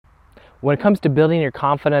when it comes to building your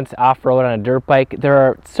confidence off-road on a dirt bike, there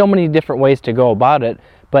are so many different ways to go about it.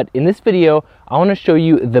 But in this video, I want to show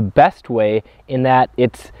you the best way, in that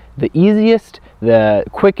it's the easiest, the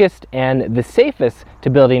quickest, and the safest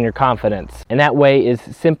to building your confidence. And that way is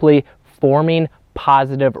simply forming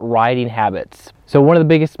positive riding habits. So one of the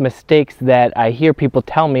biggest mistakes that I hear people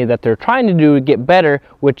tell me that they're trying to do to get better,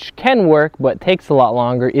 which can work but takes a lot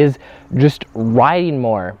longer, is just riding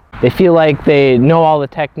more. They feel like they know all the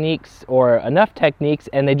techniques or enough techniques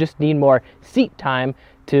and they just need more seat time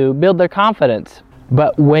to build their confidence.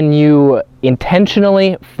 But when you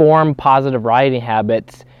intentionally form positive riding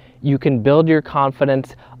habits, you can build your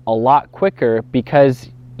confidence a lot quicker because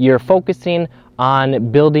you're focusing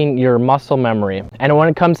on building your muscle memory. And when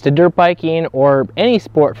it comes to dirt biking, or any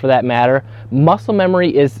sport for that matter, muscle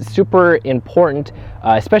memory is super important,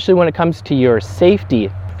 especially when it comes to your safety.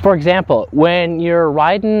 For example, when you're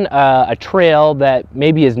riding a trail that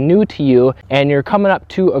maybe is new to you and you're coming up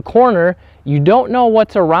to a corner, you don't know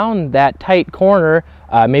what's around that tight corner.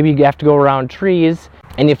 Maybe you have to go around trees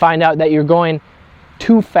and you find out that you're going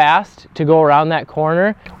too fast to go around that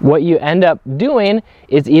corner. What you end up doing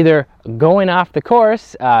is either going off the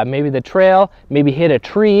course, maybe the trail, maybe hit a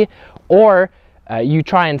tree, or you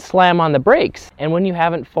try and slam on the brakes. And when you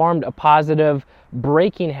haven't formed a positive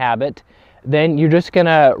braking habit, then you're just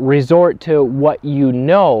gonna resort to what you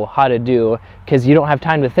know how to do because you don't have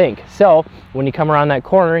time to think. So when you come around that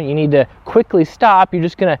corner, you need to quickly stop. You're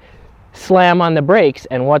just gonna slam on the brakes,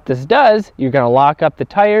 and what this does, you're going to lock up the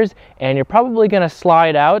tires and you're probably going to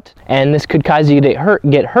slide out, and this could cause you to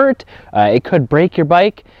get hurt. It could break your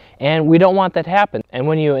bike, and we don't want that to happen. And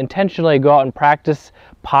when you intentionally go out and practice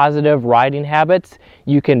positive riding habits,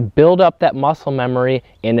 you can build up that muscle memory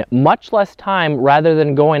in much less time rather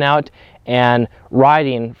than going out and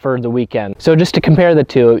riding for the weekend. So just to compare the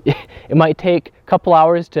two, it might take a couple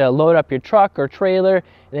hours to load up your truck or trailer,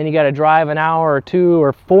 and then you got to drive an hour or 2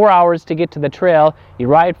 or 4 hours to get to the trail. You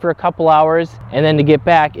ride for a couple hours, and then to get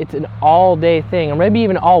back, it's an all-day thing, or maybe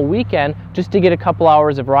even all weekend, just to get a couple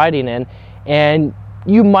hours of riding in. And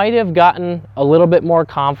you might have gotten a little bit more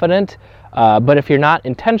confident, but if you're not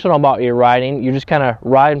intentional about your riding, you're just kind of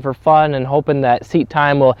riding for fun and hoping that seat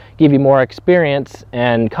time will give you more experience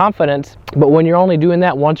and confidence. But when you're only doing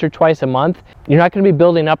that once or twice a month, you're not going to be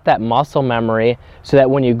building up that muscle memory so that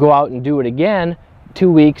when you go out and do it again 2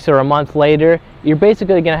 weeks or a month later, you're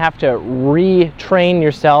basically going to have to retrain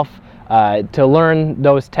yourself to learn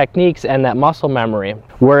those techniques and that muscle memory.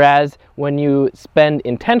 Whereas when you spend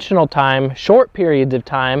intentional time, short periods of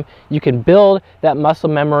time, you can build that muscle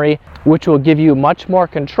memory, which will give you much more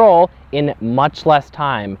control in much less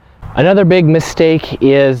time. Another big mistake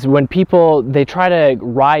is when people, they try to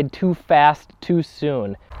ride too fast too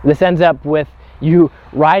soon. This ends up with you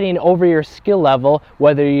riding over your skill level,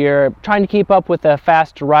 whether you're trying to keep up with a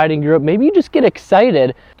fast riding group. Maybe you just get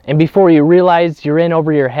excited, and before you realize you're in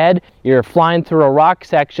over your head, you're flying through a rock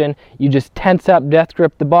section, you just tense up, death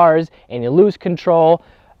grip the bars, and you lose control,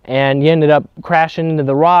 and you ended up crashing into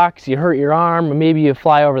the rocks, you hurt your arm, or maybe you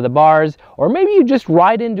fly over the bars, or maybe you just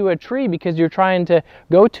ride into a tree because you're trying to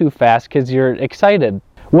go too fast because you're excited.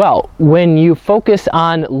 Well, when you focus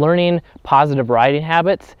on learning positive riding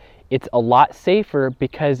habits, it's a lot safer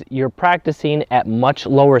because you're practicing at much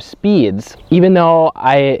lower speeds. Even though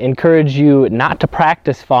I encourage you not to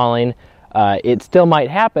practice falling, it still might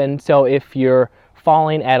happen. So if you're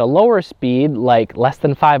falling at a lower speed, like less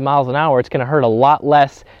than 5 miles an hour, it's going to hurt a lot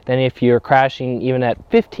less than if you're crashing even at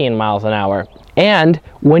 15 miles an hour. And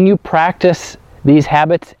when you practice these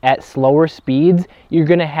habits at slower speeds, you're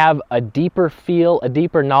going to have a deeper feel, a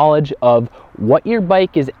deeper knowledge of what your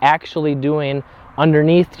bike is actually doing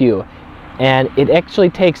underneath you. And it actually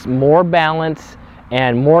takes more balance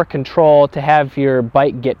and more control to have your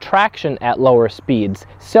bike get traction at lower speeds.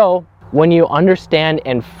 So when you understand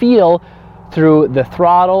and feel through the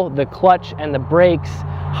throttle, the clutch, and the brakes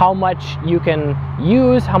how much you can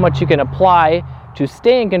use, how much you can apply to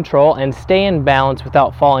stay in control and stay in balance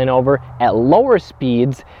without falling over at lower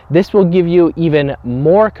speeds, this will give you even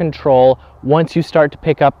more control once you start to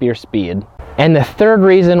pick up your speed. And the third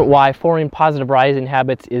reason why forming positive riding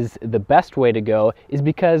habits is the best way to go is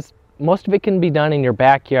because most of it can be done in your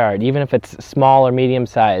backyard, even if it's small or medium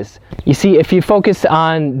size. You see, if you focus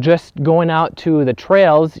on just going out to the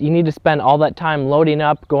trails, you need to spend all that time loading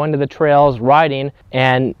up, going to the trails, riding,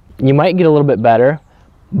 and you might get a little bit better.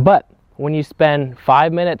 But when you spend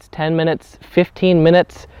 5 minutes, 10 minutes, 15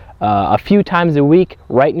 minutes, a few times a week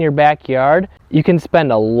right in your backyard, you can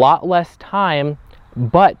spend a lot less time,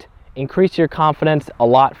 but increase your confidence a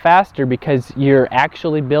lot faster because you're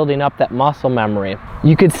actually building up that muscle memory.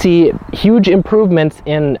 You could see huge improvements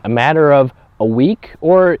in a matter of a week,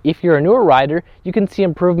 or if you're a newer rider, you can see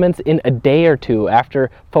improvements in a day or two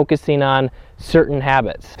after focusing on certain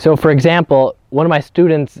habits. So for example, one of my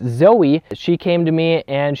students, Zoe, she came to me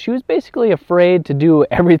and she was basically afraid to do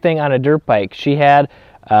everything on a dirt bike. She has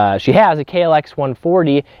a KLX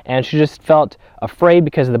 140 and she just felt afraid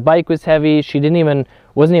because the bike was heavy. She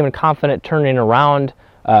wasn't even confident turning around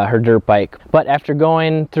her dirt bike. But after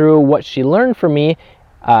going through what she learned from me,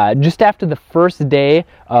 just after the first day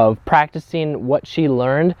of practicing what she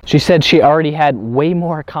learned, she said she already had way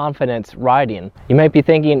more confidence riding. You might be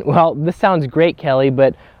thinking, well, this sounds great, Kelly,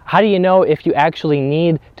 but how do you know if you actually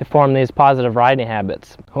need to form these positive riding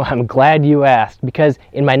habits? Well, I'm glad you asked, because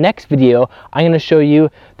in my next video, I'm going to show you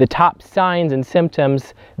the top signs and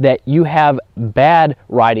symptoms that you have bad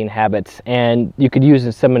riding habits and you could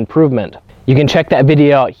use some improvement. You can check that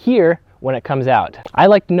video out here when it comes out. I'd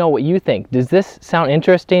like to know what you think. Does this sound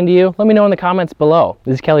interesting to you? Let me know in the comments below.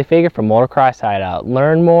 This is Kelly Fager from Motocross Hideout.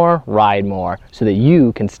 Learn more, ride more, so that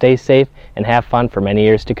you can stay safe and have fun for many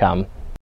years to come.